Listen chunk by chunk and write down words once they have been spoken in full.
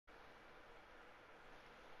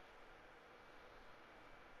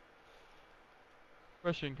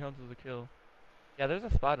Rushing counts as a kill. Yeah, there's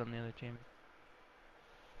a spot on the other team.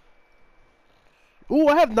 Ooh,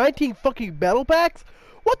 I have 19 fucking battle packs?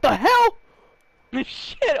 What the hell?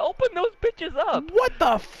 Shit, open those bitches up! What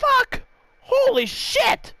the fuck? Holy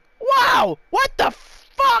shit! Wow! What the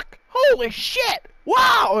fuck? Holy shit!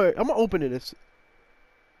 Wow! Alright, I'm gonna open this.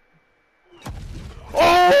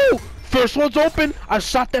 Oh! First one's open! I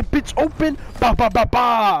shot that bitch open! Ba ba ba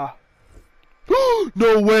ba!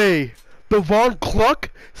 No way! The Von Cluck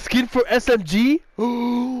skin for SMG?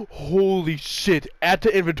 Holy shit! Add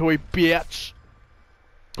to inventory, bitch!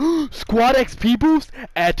 Squad XP boost?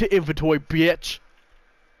 Add to inventory, bitch!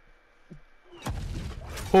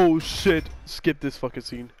 Oh shit! Skip this fucking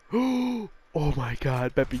scene. Oh my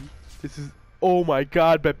god, Beppy. This is. Oh my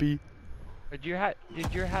god, Beppy. Did you're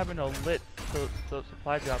having a lit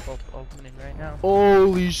supply drop opening right now?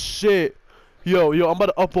 Holy shit! Yo, I'm about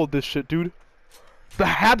to upload this shit, dude. The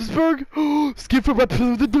Habsburg? Skip for wow!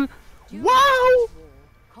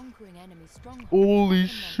 Holy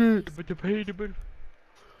shit!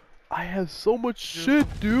 I have so much shit,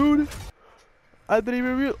 dude. I didn't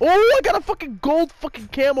even realize. Oh, I got a fucking gold fucking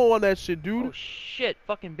camo on that shit, dude. Oh shit,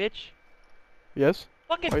 fucking bitch. Yes.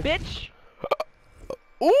 Fucking bitch.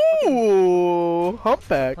 Ooh,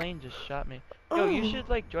 humpback. Plane just shot me. Yo, you should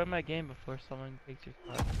like join my game before someone takes your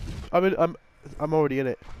spot. I'm already in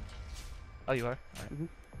it. Oh, you are? Alright. Mm-hmm.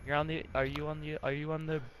 You're on the. Are you on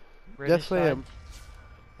the British Yes, side? I am.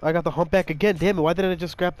 I got the humpback again. Damn it! Why didn't I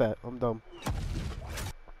just grab that? I'm dumb.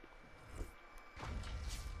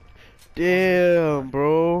 Damn,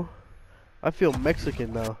 bro. I feel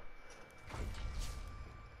Mexican now.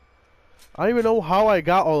 I don't even know how I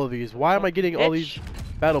got all of these. Why am I getting all these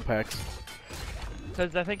battle packs?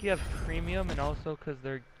 Because I think you have premium, and also because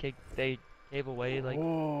they gave away like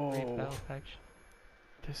free battle packs.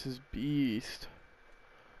 This is beast.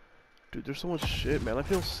 Dude, there's so much shit, man. I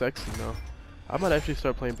feel sexy now. I might actually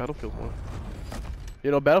start playing Battlefield more.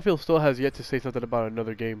 You know, Battlefield still has yet to say something about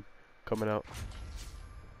another game coming out.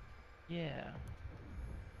 Yeah.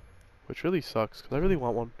 Which really sucks, because I really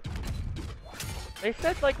want one. They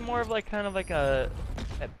said like more of like kind of like a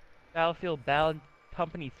Battlefield Bad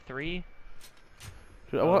Company 3.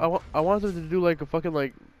 Dude, I want them to do like a fucking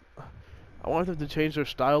like. I want them to change their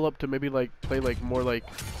style up to maybe like play like more like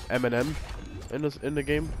Eminem in the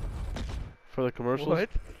game for the commercials. What?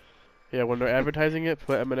 Yeah, when they're advertising it,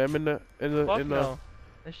 put Eminem in the Fuck no.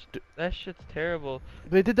 That shit's terrible.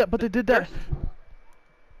 They did that, but they did that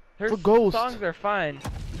Her for Ghost. songs are fine.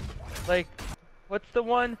 Like, what's the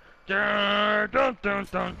one? No, that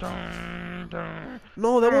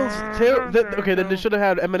one's terrible. Okay, then they should have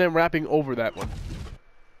had Eminem rapping over that one.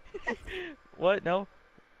 What? No.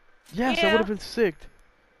 Yes, that Yeah. would have been sick.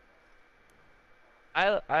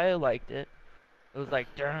 I liked it. It was like.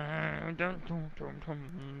 Seven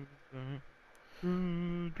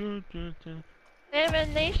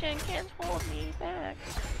Nation can't hold me back.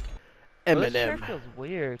 Eminem. Well, this shirt feels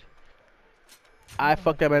weird. I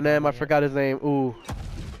fucked Eminem. I forgot his name. Ooh.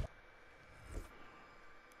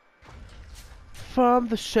 From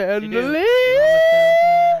the chandelier.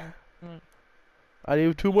 I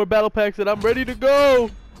need 2 more battle packs and I'm ready to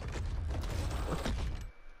go.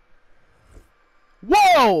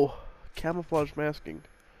 Whoa! Camouflage masking.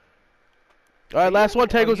 Alright, last one.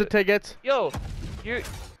 Tangos and tickets. Yo, you're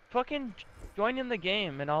fucking joining the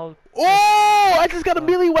game and I'll. Oh! I just got a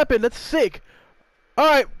melee weapon. That's sick.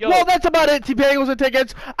 Alright, well, that's about it. Tangos and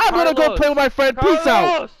tickets. I'm gonna go play with my friend. Peace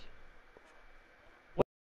out.